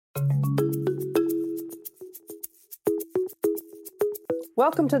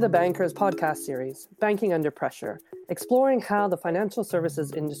Welcome to the Bankers podcast series, Banking Under Pressure, exploring how the financial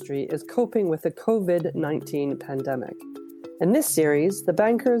services industry is coping with the COVID-19 pandemic. In this series, the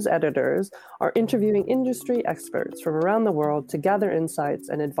Bankers editors are interviewing industry experts from around the world to gather insights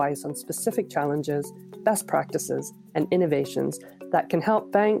and advice on specific challenges, best practices, and innovations that can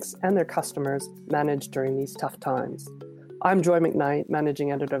help banks and their customers manage during these tough times. I'm Joy McKnight,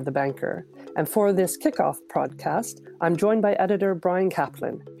 Managing Editor of The Banker, and for this kickoff podcast, I'm joined by editor Brian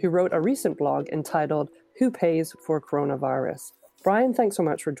Kaplan, who wrote a recent blog entitled Who Pays for Coronavirus? Brian, thanks so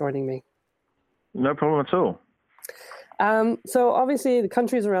much for joining me. No problem at all. So obviously the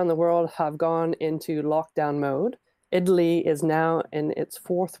countries around the world have gone into lockdown mode. Italy is now in its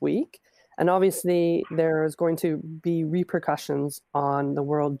fourth week, and obviously there's going to be repercussions on the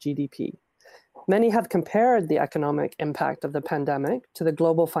world GDP. Many have compared the economic impact of the pandemic to the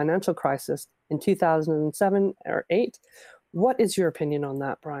global financial crisis in 2007 or 8. What is your opinion on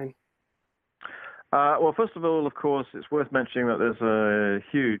that, Brian? Well, first of all, of course, it's worth mentioning that there's a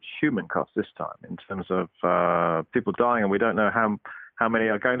huge human cost this time in terms of people dying, and we don't know how many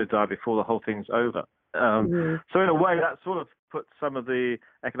are going to die before the whole thing's over. So in a way, that sort of puts some of the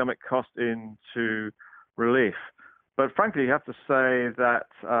economic cost into relief. But frankly, you have to say that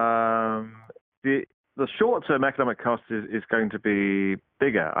the short-term economic cost is going to be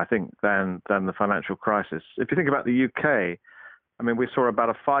bigger, I think, than the financial crisis. If you think about the UK, I mean, we saw about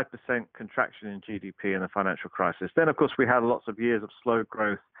a 5% contraction in GDP in the financial crisis. Then, of course, we had lots of years of slow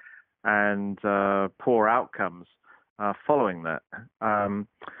growth and poor outcomes following that.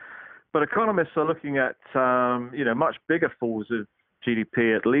 But economists are looking at, much bigger falls of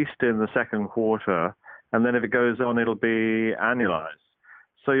GDP, at least in the second quarter. And then if it goes on, it'll be annualized.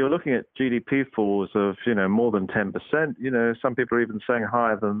 So you're looking at GDP falls of, more than 10%. Some people are even saying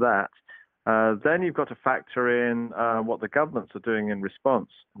higher than that. Then you've got to factor in what the governments are doing in response,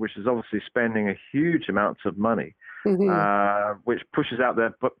 which is obviously spending a huge amounts of money, which pushes out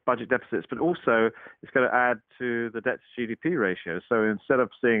their budget deficits, but also it's going to add to the debt to GDP ratio. So instead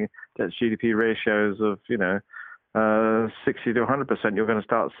of seeing debt to GDP ratios of, 60 to 100%, you're going to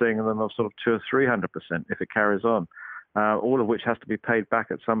start seeing them of sort of 200 or 300% if it carries on, all of which has to be paid back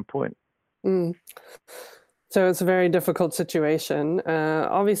at some point. So it's a very difficult situation.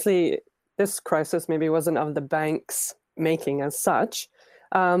 Obviously, this crisis maybe wasn't of the banks making as such,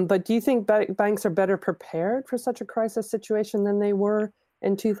 but do you think banks are better prepared for such a crisis situation than they were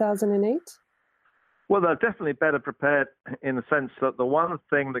in 2008? Well, they're definitely better prepared in the sense that the one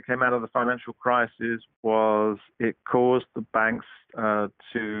thing that came out of the financial crisis was it caused the banks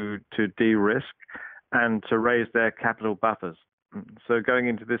to de-risk and to raise their capital buffers. So going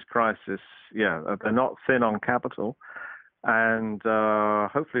into this crisis, they're not thin on capital, and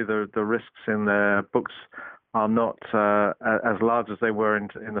hopefully the risks in their books are not as large as they were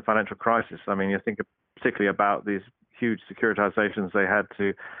in the financial crisis. I mean, you think particularly about these huge securitizations they had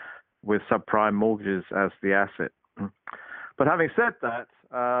to with subprime mortgages as the asset. But having said that,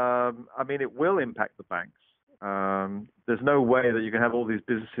 it will impact the banks. There's no way that you can have all these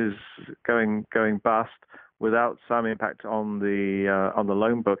businesses going bust without some impact on the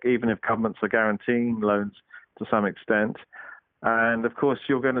loan book, even if governments are guaranteeing loans to some extent. And of course,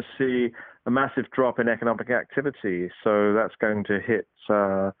 you're going to see a massive drop in economic activity, so that's going to hit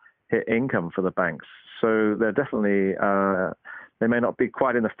income for the banks. So they're definitely they may not be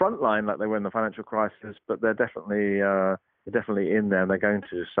quite in the front line like they were in the financial crisis, but they're definitely in there, and they're going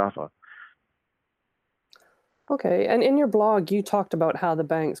to suffer. Okay, and in your blog, you talked about how the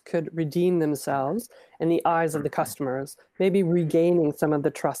banks could redeem themselves in the eyes of the customers, maybe regaining some of the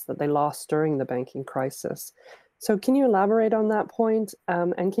trust that they lost during the banking crisis. So can you elaborate on that point,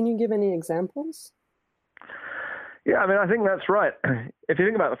 and can you give any examples? Yeah, I think that's right. If you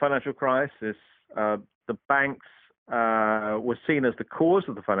think about the financial crisis, the banks were seen as the cause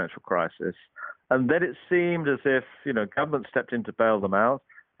of the financial crisis, and then it seemed as if government stepped in to bail them out,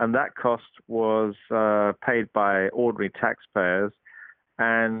 and that cost was paid by ordinary taxpayers,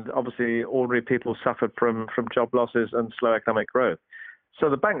 and obviously ordinary people suffered from job losses and slow economic growth. So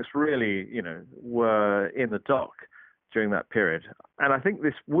the banks really, were in the dock during that period, and I think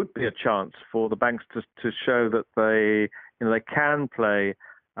this would be a chance for the banks to show that they can play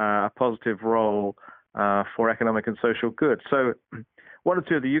a positive role for economic and social good. So one or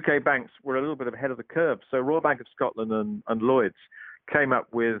two of the UK banks were a little bit ahead of the curve. So Royal Bank of Scotland and Lloyds came up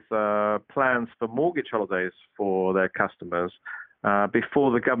with plans for mortgage holidays for their customers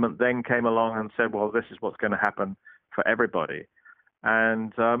before the government then came along and said, well, this is what's going to happen for everybody.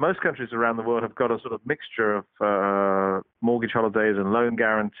 And most countries around the world have got a sort of mixture of mortgage holidays and loan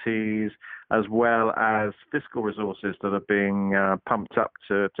guarantees, as well as fiscal resources that are being pumped up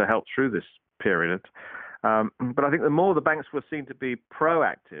to help through this period. But I think the more the banks were seen to be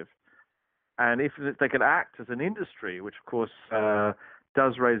proactive, and if they could act as an industry, which of course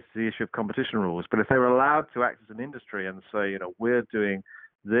does raise the issue of competition rules, but if they were allowed to act as an industry and say, we're doing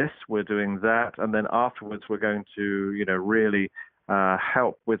this, we're doing that, and then afterwards we're going to, really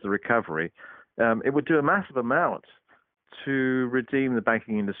help with the recovery, it would do a massive amount to redeem the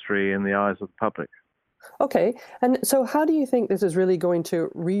banking industry in the eyes of the public. Okay. And so how do you think this is really going to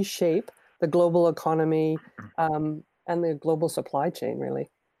reshape the global economy and the global supply chain, really?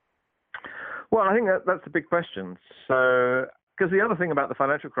 Well, I think that's a big question. So, because the other thing about the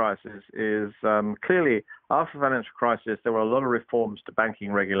financial crisis is clearly after the financial crisis, there were a lot of reforms to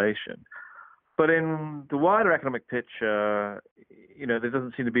banking regulation. But in the wider economic picture, there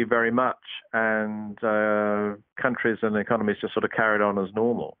doesn't seem to be very much, and countries and economies just sort of carried on as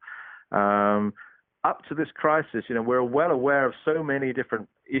normal. Up to this crisis, we're well aware of so many different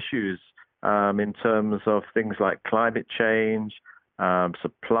issues in terms of things like climate change,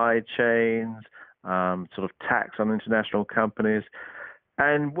 supply chains, sort of tax on international companies.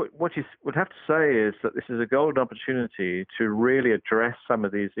 And what you would have to say is that this is a golden opportunity to really address some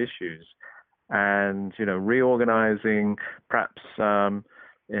of these issues. And, reorganizing perhaps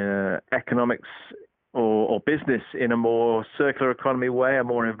economics or business in a more circular economy way, a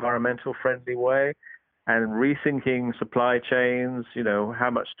more environmental friendly way, and rethinking supply chains. How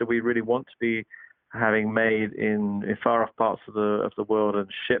much do we really want to be having made in far off parts of the world and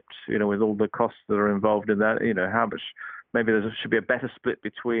shipped, with all the costs that are involved in that, how much, maybe there should be a better split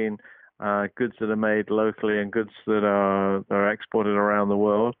between goods that are made locally and goods that are exported around the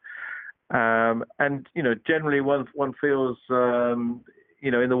world. And generally one feels, in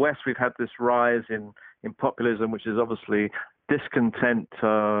the West we've had this rise in populism, which is obviously discontent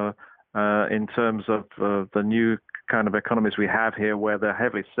in terms of the new kind of economies we have here, where they're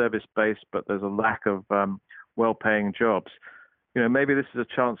heavily service-based, but there's a lack of well-paying jobs. Maybe this is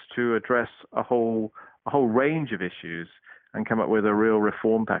a chance to address a whole range of issues and come up with a real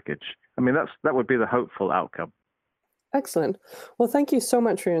reform package. I mean, that would be the hopeful outcome. Excellent. Well, thank you so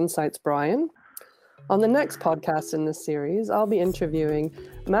much for your insights, Brian. On the next podcast in this series, I'll be interviewing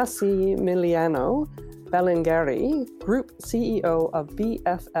Massimiliano Bellingeri, Group CEO of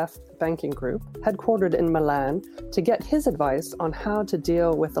BFF Banking Group, headquartered in Milan, to get his advice on how to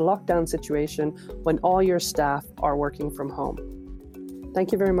deal with the lockdown situation when all your staff are working from home.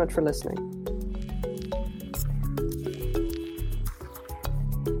 Thank you very much for listening.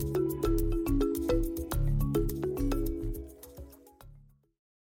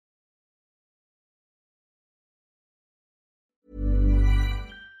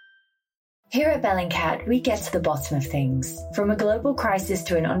 Here at Bellingcat, we get to the bottom of things. From a global crisis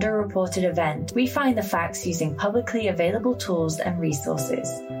to an underreported event, we find the facts using publicly available tools and resources,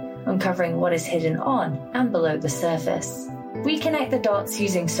 uncovering what is hidden on and below the surface. We connect the dots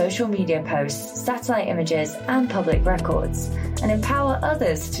using social media posts, satellite images, and public records, and empower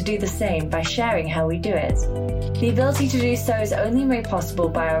others to do the same by sharing how we do it. The ability to do so is only made possible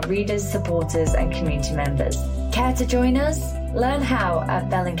by our readers, supporters, and community members. Care to join us? Learn how at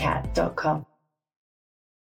bellingcat.com.